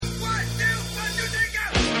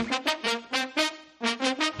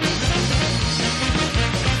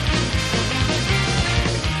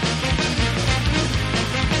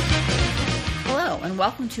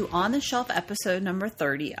welcome to On the Shelf episode number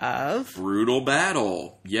 30 of Brutal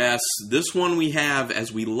Battle. Yes, this one we have,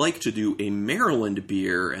 as we like to do, a Maryland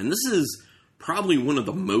beer, and this is probably one of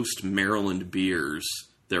the most Maryland beers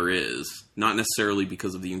there is. Not necessarily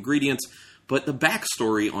because of the ingredients, but the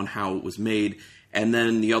backstory on how it was made. And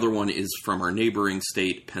then the other one is from our neighboring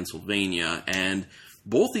state, Pennsylvania. And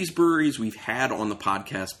both these breweries we've had on the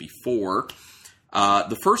podcast before.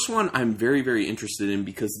 The first one I'm very, very interested in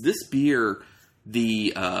because this beer,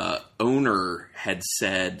 the owner had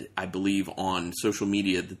said, I believe, on social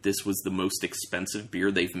media that this was the most expensive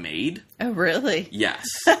beer they've made. Oh, really? Yes.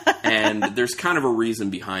 And there's kind of a reason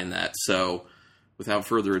behind that. So without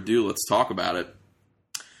further ado, let's talk about it.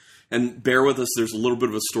 And bear with us, there's a little bit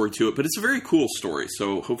of a story to it, but it's a very cool story,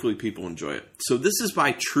 so hopefully people enjoy it. So this is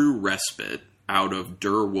by True Respite out of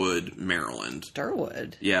Durwood, Maryland.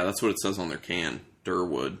 Durwood? Yeah, that's what it says on their can.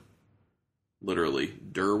 Durwood. Literally.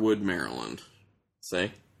 Durwood, Maryland.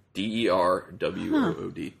 Say?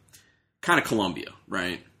 Derwood. Kind of Columbia,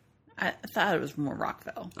 right? I thought it was more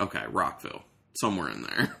Rockville. Okay, Rockville. Somewhere in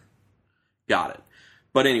there. Got it.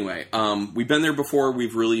 But anyway, we've been there before.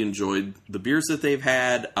 We've really enjoyed the beers that they've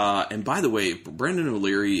had. And by the way, Brendan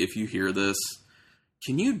O'Leary, if you hear this,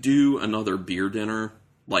 can you do another beer dinner?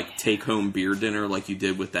 Like take-home beer dinner like you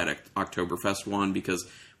did with that Oktoberfest one? Because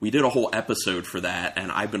we did a whole episode for that,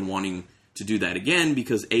 and I've been wanting to do that again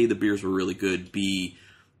because A, the beers were really good, B,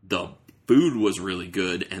 the food was really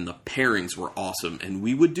good, and the pairings were awesome. And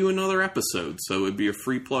we would do another episode, so it would be a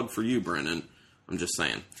free plug for you, Brendan. I'm just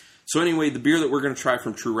saying. So anyway, the beer that we're going to try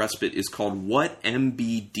from True Respite is called What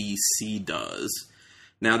MBDC Does.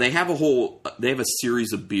 Now, they have a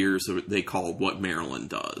series of beers that they call What Maryland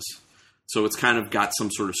Does. So it's kind of got some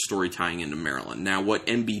sort of story tying into Maryland. Now, what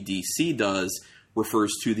MBDC does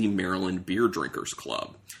refers to the Maryland Beer Drinkers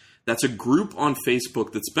Club. That's a group on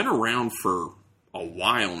Facebook that's been around for a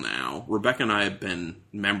while now. Rebecca and I have been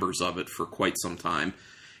members of it for quite some time.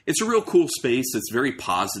 It's a real cool space. It's very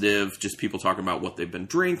positive. Just people talking about what they've been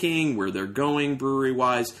drinking, where they're going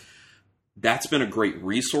brewery-wise. That's been a great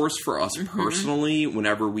resource for us personally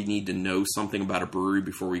whenever we need to know something about a brewery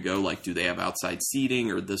before we go. Like, do they have outside seating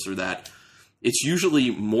or this or that? It's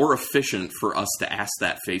usually more efficient for us to ask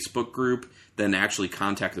that Facebook group than actually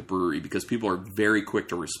contact the brewery because people are very quick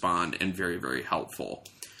to respond and very, very helpful.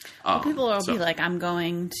 People will be like, I'm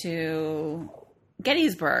going to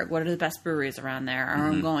Gettysburg, what are the best breweries around there? Or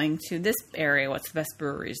I'm going to this area, what's the best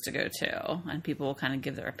breweries to go to? And people will kind of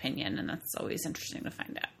give their opinion, and that's always interesting to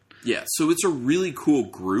find out. Yeah, so it's a really cool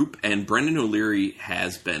group, and Brendan O'Leary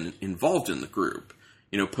has been involved in the group,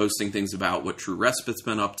 posting things about what True Respite's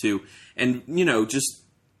been up to, and, just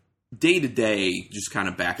day to day, just kind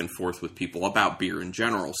of back and forth with people about beer in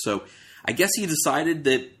general. So I guess he decided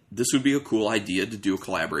that this would be a cool idea to do a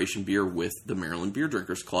collaboration beer with the Maryland Beer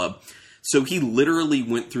Drinkers Club. So he literally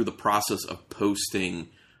went through the process of posting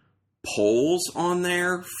polls on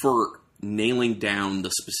there for nailing down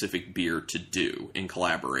the specific beer to do in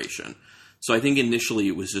collaboration. So I think initially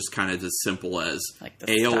it was just kind of as simple as like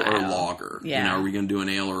ale style. Or lager. Yeah. Are we going to do an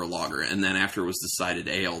ale or a lager? And then after it was decided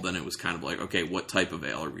ale, then it was kind of like, okay, what type of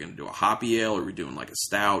ale? Are we going to do a hoppy ale? Are we doing like a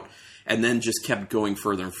stout? And then just kept going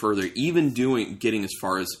further and further, even getting as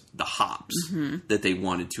far as the hops that they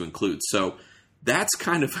wanted to include. So that's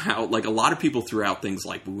kind of how, like, a lot of people threw out things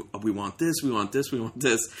like, we want this, we want this, we want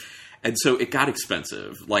this. And so it got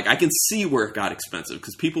expensive. Like, I can see where it got expensive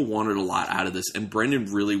because people wanted a lot out of this. And Brendan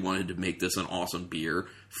really wanted to make this an awesome beer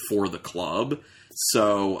for the club.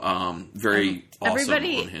 So, very awesome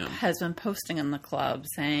Everybody on him. Has been posting in the club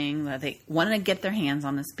saying that they want to get their hands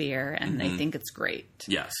on this beer and they think it's great.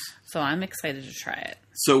 Yes. So I'm excited to try it.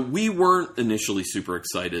 So we weren't initially super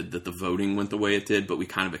excited that the voting went the way it did, but we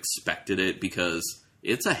kind of expected it because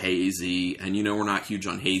it's a hazy, and we're not huge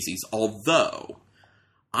on hazies. Although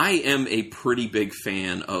I am a pretty big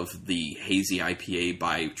fan of the hazy IPA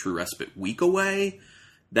by True Respite Week Away.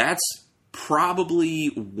 That's probably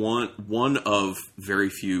one of very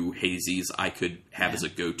few hazies I could have as a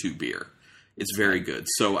go-to beer. It's very good.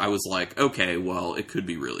 So I was like, okay, well, it could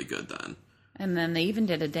be really good then. And then they even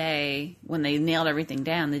did a day, when they nailed everything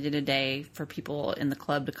down, they did a day for people in the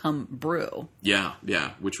club to come brew. Yeah,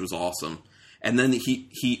 which was awesome. And then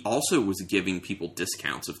he also was giving people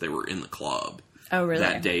discounts if they were in the club. Oh, really?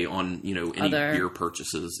 That day on, any beer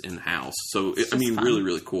purchases in-house. So, fun. Really,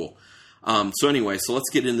 really cool. So anyway, so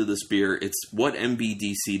let's get into this beer. It's what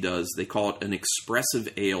MBDC does. They call it an expressive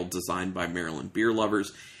ale designed by Maryland beer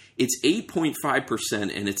lovers. It's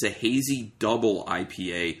 8.5%, and it's a hazy double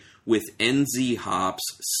IPA with NZ hops,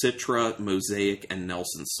 Citra, Mosaic, and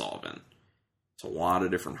Nelson Sauvin. It's a lot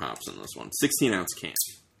of different hops in this one. 16-ounce can.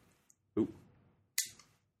 Ooh.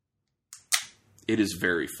 It is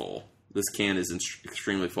very full. This can is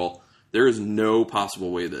extremely full. There is no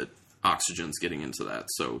possible way that oxygen's getting into that,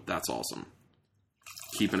 so that's awesome.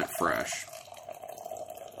 Keeping it fresh.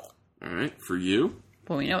 All right, for you.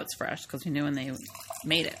 Well, we know it's fresh because we knew when they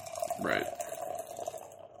made it. Right.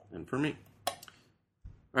 And for me.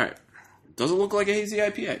 All right. Doesn't look like a hazy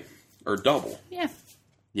IPA. Or double. Yeah.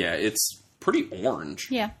 Yeah, it's pretty orange.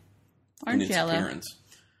 Yeah. Orange in its yellow. appearance.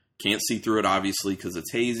 Can't see through it, obviously, because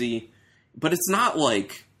it's hazy. But it's not,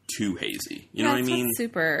 like, too hazy. You know what I mean? It's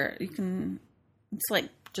super... It's, like,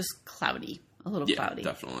 just cloudy. A little cloudy. Yeah,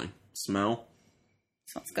 definitely. Smell?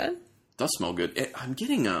 Smells good. Does smell good. I'm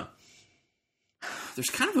getting there's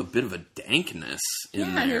kind of a bit of a dankness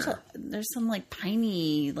in there. There's some, like,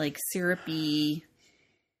 piney, like, syrupy...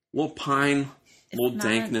 Little pine, little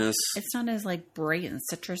dankness. It's not as, like, bright and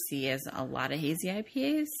citrusy as a lot of hazy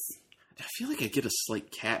IPAs. I feel like I get a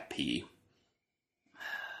slight cat pee.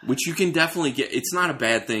 Which you can definitely get. It's not a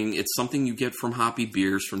bad thing. It's something you get from hoppy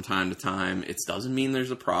beers from time to time. It doesn't mean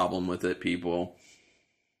there's a problem with it, people.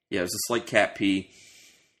 Yeah, it's a slight cat pee.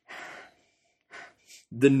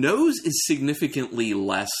 The nose is significantly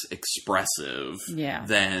less expressive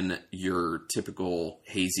than your typical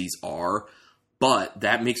hazies are. But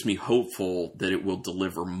that makes me hopeful that it will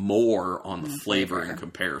deliver more on the flavor in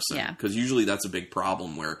comparison. Yeah. Because usually that's a big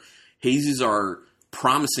problem where hazies are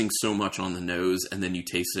promising so much on the nose, and then you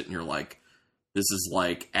taste it and you're like, this is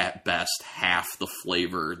like, at best, half the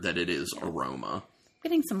flavor that it is aroma.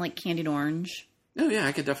 Getting some, like, candied orange. Oh, yeah,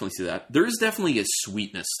 I could definitely see that. There is definitely a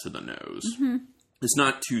sweetness to the nose. Mm-hmm. It's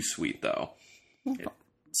not too sweet, though. It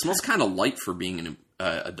smells kind of light for being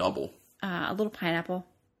a double. A little pineapple.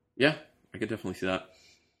 Yeah. I could definitely see that.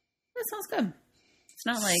 That sounds good. It's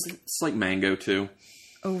not like... It's like mango, too.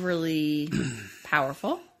 Overly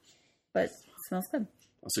powerful, but it smells good.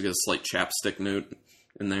 Also get a slight chapstick note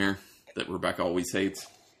in there that Rebecca always hates.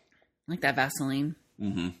 Like that Vaseline.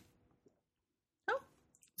 Mm-hmm. Oh,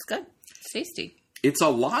 it's good. It's tasty. It's a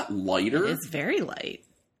lot lighter. It's very light.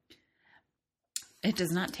 It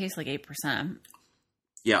does not taste like 8%.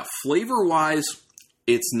 Yeah, flavor-wise,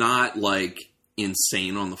 it's not, like...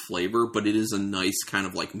 insane on the flavor, but it is a nice kind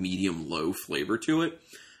of like medium-low flavor to it.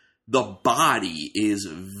 The body is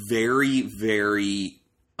very, very,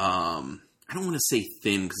 I don't want to say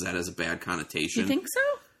thin because that has a bad connotation. You think so?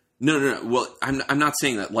 No. Well, I'm not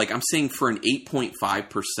saying that. Like, I'm saying for an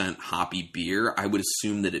 8.5% hoppy beer, I would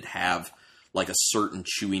assume that it'd have like a certain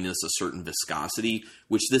chewiness, a certain viscosity,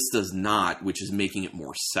 which this does not, which is making it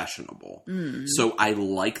more sessionable. So I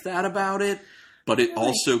like that about it. But it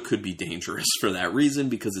also could be dangerous for that reason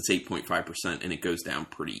because it's 8.5% and it goes down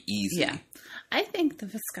pretty easy. Yeah. I think the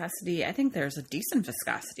viscosity, there's a decent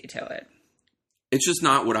viscosity to it. It's just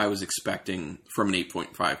not what I was expecting from an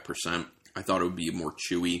 8.5%. I thought it would be more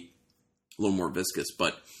chewy, a little more viscous.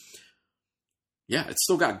 But yeah, it's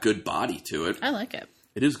still got good body to it. I like it.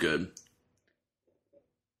 It is good.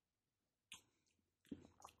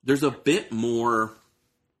 There's a bit more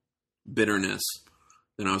bitterness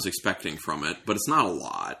than I was expecting from it, but it's not a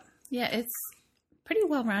lot. Yeah, it's pretty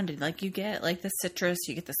well-rounded. Like, you get, like, the citrus,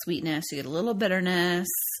 you get the sweetness, you get a little bitterness.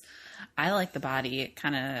 I like the body. It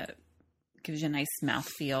kind of gives you a nice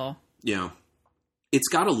mouthfeel. Yeah. It's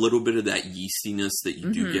got a little bit of that yeastiness that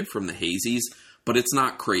you do get from the hazies, but it's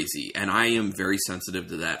not crazy. And I am very sensitive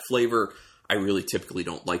to that flavor. I really typically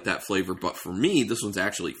don't like that flavor, but for me, this one's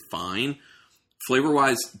actually fine.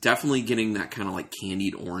 Flavor-wise, definitely getting that kind of, like,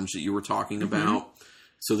 candied orange that you were talking about.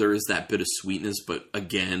 So there is that bit of sweetness, but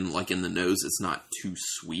again, like in the nose, it's not too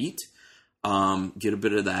sweet. Get a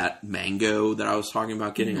bit of that mango that I was talking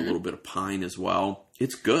about, getting a little bit of pine as well.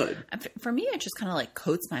 It's good. For me, it just kind of like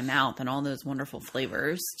coats my mouth and all those wonderful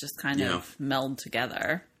flavors just kind of meld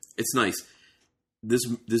together. It's nice. This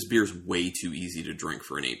beer is way too easy to drink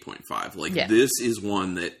for an 8.5. Like this is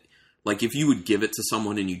one that, like if you would give it to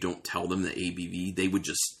someone and you don't tell them the ABV, they would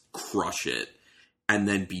just crush it. And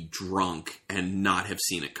then be drunk and not have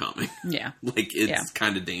seen it coming. Yeah. Like, it's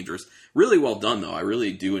kind of dangerous. Really well done, though. I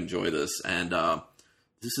really do enjoy this. And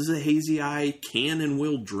this is a hazy I can and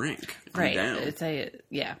will drink. I'm down.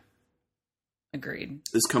 Yeah. Agreed.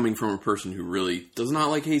 This coming from a person who really does not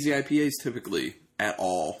like hazy IPAs typically at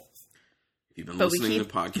all. If you've been listening to the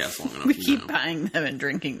podcast long enough, we keep buying them and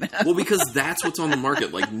drinking them. Well, because that's what's on the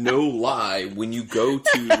market. Like, no lie, when you go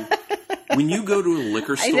to a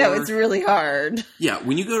liquor store... I know, it's really hard. Yeah,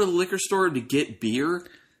 when you go to the liquor store to get beer,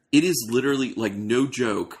 it is literally, like, no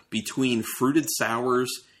joke, between fruited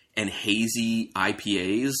sours and hazy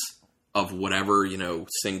IPAs of whatever,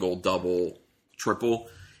 single, double, triple,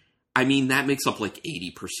 I mean, that makes up like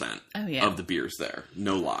 80% yeah. of the beers there.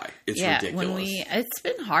 No lie. It's ridiculous. It's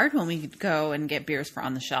been hard when we go and get beers for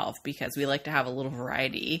on the shelf because we like to have a little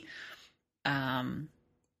variety.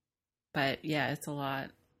 But yeah, it's a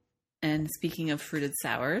lot. And speaking of fruited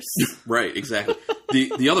sours. Right, exactly.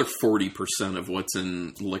 The other 40% of what's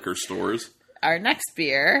in liquor stores. Our next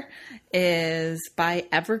beer is by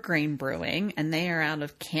Evergreen Brewing, and they are out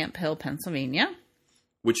of Camp Hill, Pennsylvania.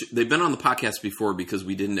 Which they've been on the podcast before because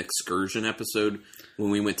we did an excursion episode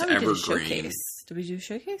when we went to Evergreen. Did we do a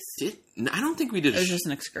showcase? I don't think we did. It was just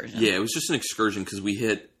an excursion. Yeah, it was just an excursion because we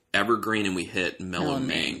hit Evergreen and we hit Mellow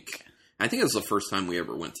Mink. I think it was the first time we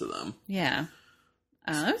ever went to them. Yeah.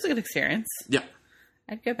 It was a good experience. Yeah.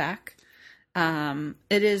 I'd go back.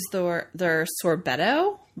 It is their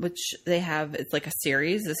sorbetto, which they have. It's like a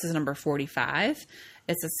series. This is number 45.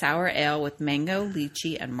 It's a sour ale with mango,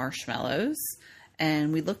 lychee, and marshmallows.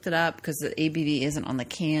 And we looked it up because the ABV isn't on the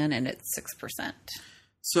can, and it's 6%.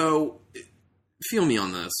 So, feel me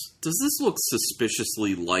on this. Does this look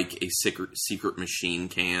suspiciously like a Secret Machine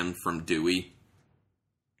can from Dewey?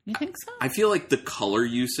 You think so? I feel like the color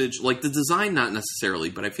usage, like the design, not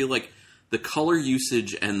necessarily, but I feel like the color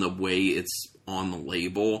usage and the way it's on the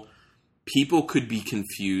label, people could be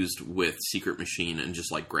confused with Secret Machine and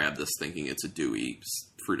just like grab this thinking it's a Dewey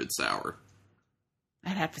fruited sour.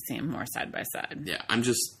 I'd have to see them more side by side. Yeah,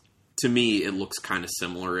 to me, it looks kind of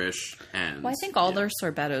similar-ish. And I think all their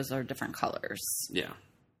sorbettos are different colors. Yeah.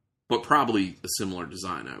 But probably a similar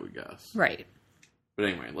design, I would guess. Right. But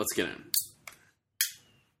anyway, let's get in.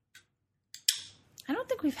 I don't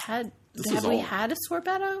think we've had... Have we had a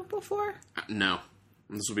sorbetto before? No.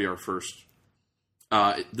 This will be our first.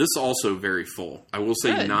 This is also very full. I will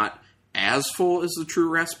say not as full as the True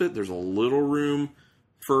Respite. There's a little room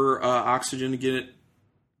for oxygen to get it,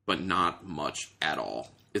 but not much at all.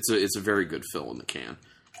 It's a very good fill in the can.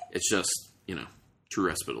 It's just, True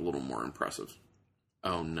Respite a little more impressive.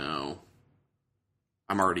 Oh no.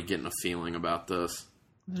 I'm already getting a feeling about this.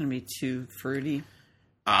 It's going to be too fruity.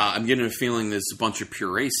 I'm getting a feeling there's a bunch of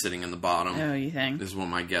puree sitting in the bottom. Oh, you think? Is what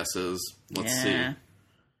my guess is. Let's see.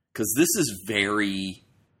 Because this is very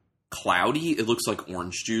cloudy. It looks like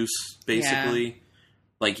orange juice, basically. Yeah.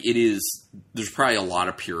 Like, it is... There's probably a lot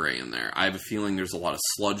of puree in there. I have a feeling there's a lot of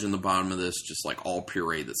sludge in the bottom of this, just like all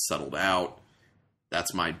puree that's settled out.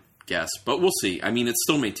 That's my guess. But we'll see. I mean, it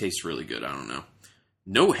still may taste really good. I don't know.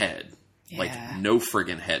 No head. Yeah. Like, no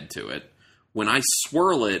friggin' head to it. When I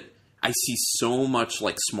swirl it, I see so much,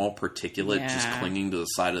 like, small particulate just clinging to the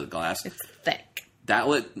side of the glass. It's thick. That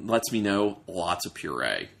lets me know lots of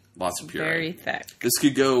puree. Lots of puree. Very thick. This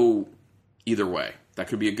could go either way. That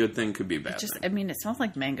could be a good thing, could be a bad thing. I mean, it smells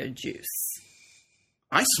like mango juice.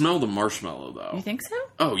 I smell the marshmallow, though. You think so?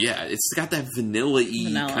 Oh, yeah. It's got that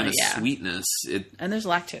vanilla-y kind of sweetness. And there's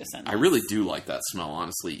lactose in it. I really do like that smell,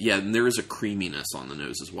 honestly. Yeah, and there is a creaminess on the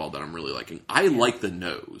nose as well that I'm really liking. I like the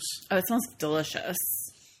nose. Oh, it smells delicious.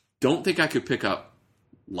 Don't think I could pick up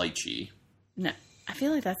lychee. No. I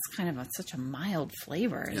feel like that's kind of such a mild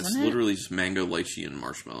flavor, isn't it? It's literally just mango, lychee, and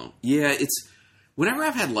marshmallow. Yeah, it's... Whenever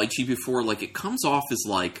I've had lychee before, like, it comes off as,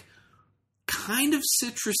 like, kind of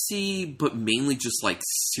citrusy, but mainly just, like,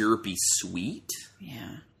 syrupy sweet.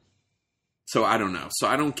 Yeah. So, I don't know. So,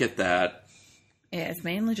 I don't get that. Yeah, it's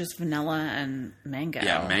mainly just vanilla and mango.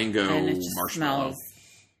 Yeah, mango, and it just marshmallow.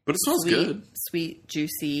 But it smells good. Sweet,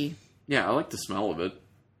 juicy. Yeah, I like the smell of it.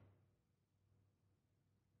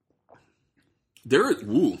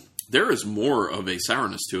 There is more of a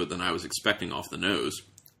sourness to it than I was expecting off the nose.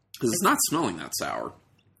 Because it's not smelling that sour.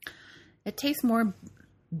 It tastes more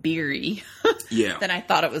beery yeah. than I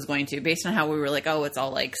thought it was going to, based on how we were like, oh, it's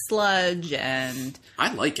all like sludge and...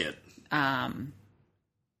 I like it.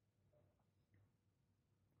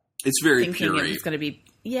 It's very puree. It's going to be...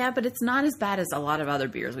 Yeah, but it's not as bad as a lot of other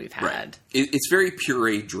beers we've had. Right. It's very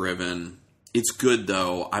puree driven. It's good,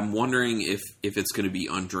 though. I'm wondering if it's going to be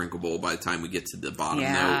undrinkable by the time we get to the bottom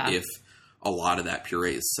note, if a lot of that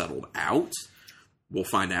puree is settled out. We'll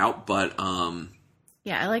find out, but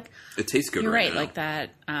yeah, I like it tastes good. You're right, now. Like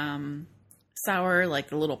that sour,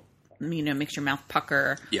 like a little, makes your mouth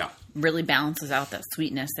pucker. Yeah, really balances out that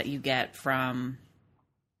sweetness that you get from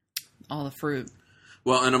all the fruit.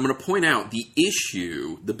 Well, and I'm going to point out the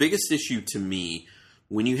biggest issue to me,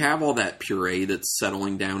 when you have all that puree that's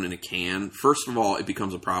settling down in a can. First of all, it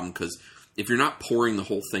becomes a problem because if you're not pouring the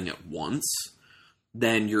whole thing at once,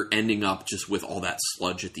 then you're ending up just with all that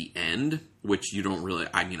sludge at the end, which you don't really...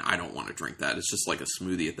 I don't want to drink that. It's just like a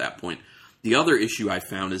smoothie at that point. The other issue I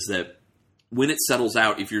found is that when it settles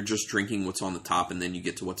out, if you're just drinking what's on the top and then you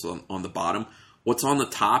get to what's on the bottom, what's on the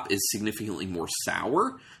top is significantly more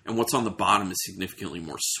sour, and what's on the bottom is significantly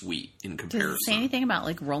more sweet in comparison. Does it say anything about,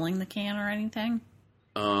 like, rolling the can or anything?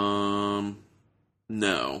 No.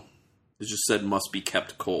 It just said must be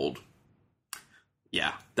kept cold.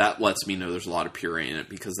 Yeah, that lets me know there's a lot of puree in it,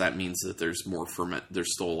 because that means that there's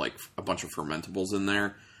there's still, like, a bunch of fermentables in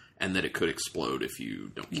there, and that it could explode if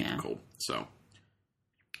you don't keep it cold. So,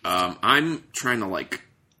 I'm trying to, like,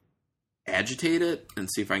 agitate it and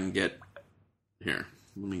see if I can get... Here,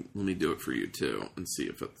 let me do it for you, too, and see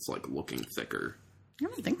if it's, like, looking thicker. I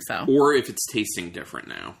don't think so. Or if it's tasting different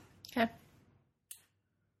now. Okay.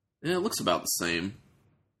 Yeah, it looks about the same.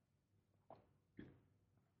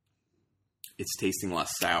 It's tasting less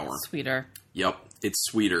sour. Sweeter. Yep, it's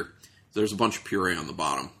sweeter. There's a bunch of puree on the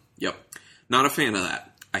bottom. Yep. Not a fan of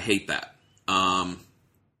that. I hate that.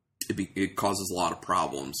 It causes a lot of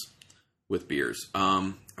problems with beers.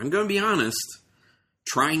 I'm going to be honest.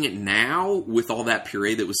 Trying it now with all that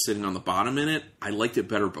puree that was sitting on the bottom in it, I liked it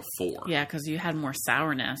better before. Yeah, because you had more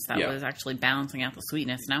sourness that was actually balancing out the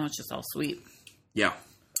sweetness. Now it's just all sweet. Yeah.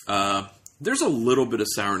 There's a little bit of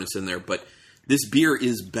sourness in there, but this beer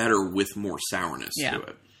is better with more sourness to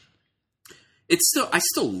it. I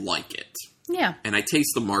still like it. Yeah. And I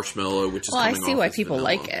taste the marshmallow, which is I see why people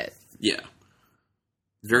like it. Yeah.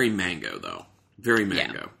 Very mango, though. Very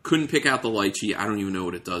mango. Yeah. Couldn't pick out the lychee. I don't even know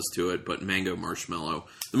what it does to it, but mango marshmallow.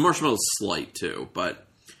 The marshmallow's slight, too. But,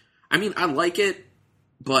 I mean, I like it,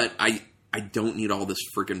 but I don't need all this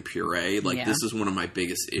freaking puree. Like, this is one of my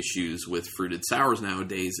biggest issues with fruited sours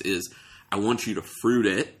nowadays is I want you to fruit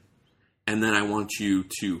it, and then I want you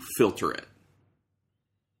to filter it.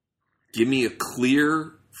 Give me a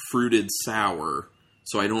clear fruited sour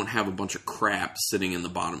so I don't have a bunch of crap sitting in the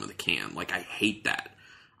bottom of the can. Like, I hate that.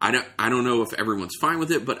 I don't know if everyone's fine with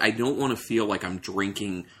it, but I don't want to feel like I'm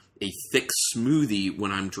drinking a thick smoothie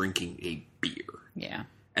when I'm drinking a beer. Yeah.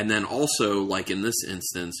 And then also, like in this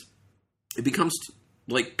instance, it becomes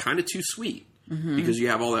like kind of too sweet because you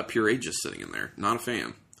have all that puree just sitting in there. Not a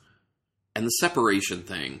fan. And the separation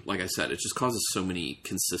thing, like I said, it just causes so many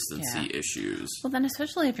consistency issues. Well, then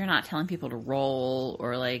especially if you're not telling people to roll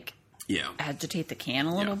or like agitate the can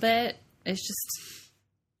a little bit, it's just...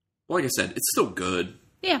 Well, like I said, it's still good.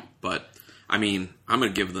 Yeah. But, I mean, I'm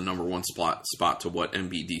going to give the number one spot to what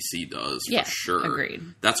MBDC does for sure. Agreed.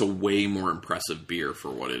 That's a way more impressive beer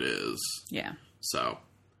for what it is. Yeah. So,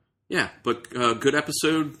 yeah. But good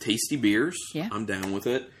episode. Tasty beers. Yeah. I'm down with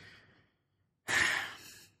it.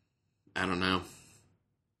 I don't know.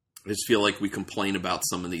 I just feel like we complain about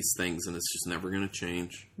some of these things and it's just never going to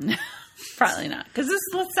change. Probably not. Because this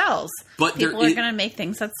is what sells. But people are going to make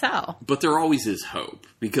things that sell. But there always is hope.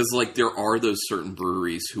 Because, like, there are those certain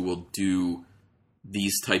breweries who will do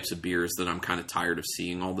these types of beers that I'm kind of tired of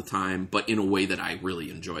seeing all the time, but in a way that I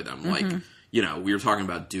really enjoy them. Like, you know, we were talking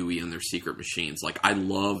about Dewey and their secret machines. Like, I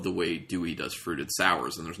love the way Dewey does fruited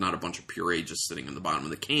sours, and there's not a bunch of puree just sitting in the bottom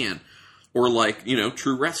of the can. Or, like, you know,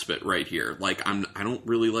 True Respite right here. Like, I don't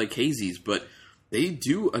really like hazies, but they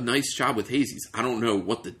do a nice job with hazies. I don't know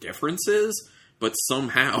what the difference is, but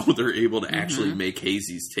somehow they're able to actually make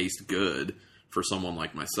hazies taste good for someone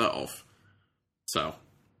like myself. So,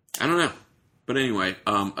 I don't know. But anyway,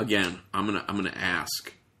 again, I'm gonna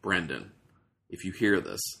ask Brendan, if you hear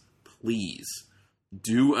this, please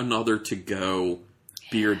do another to-go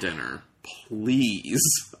beer dinner. Please.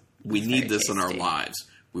 We need this in our lives.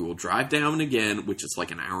 We will drive down again, which is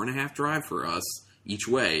like an hour-and-a-half drive for us each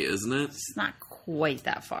way, isn't it? It's not quite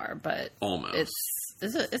that far, but almost.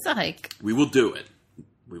 It's a hike. We will do it.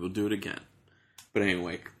 We will do it again. But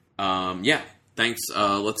anyway, thanks.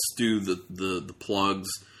 Let's do the plugs.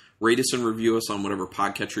 Rate us and review us on whatever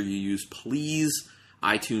podcatcher you use, please.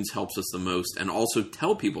 iTunes helps us the most, and also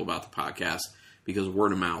tell people about the podcast because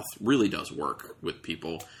word of mouth really does work with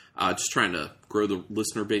people. Just trying to grow the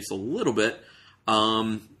listener base a little bit.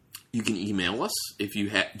 You can email us if you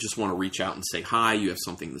just want to reach out and say hi. You have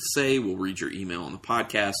something to say. We'll read your email on the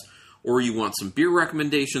podcast. Or you want some beer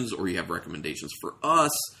recommendations, or you have recommendations for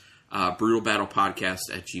us.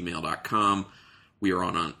 brutalbattlepodcast@gmail.com. We are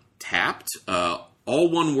on Untapped. All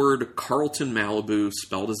one word, Carlton Malibu,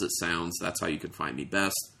 spelled as it sounds. That's how you can find me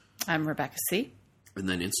best. I'm Rebecca C. And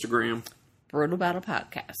then Instagram. Brutal Battle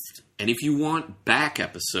Podcast. And if you want back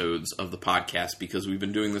episodes of the podcast, because we've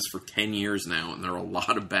been doing this for 10 years now, and there are a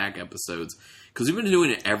lot of back episodes, because we've been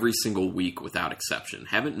doing it every single week without exception.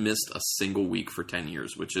 Haven't missed a single week for 10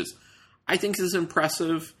 years, which is, I think, is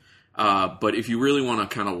impressive. But if you really want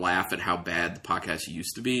to kind of laugh at how bad the podcast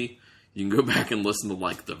used to be, you can go back and listen to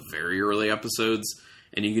like the very early episodes.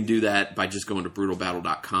 And you can do that by just going to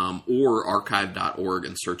brutalbattle.com or archive.org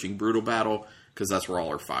and searching Brutal Battle. because that's where all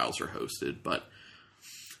our files are hosted. But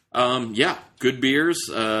yeah, good beers.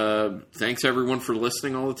 Thanks everyone for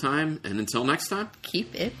listening all the time, and until next time,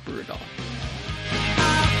 keep it brutal.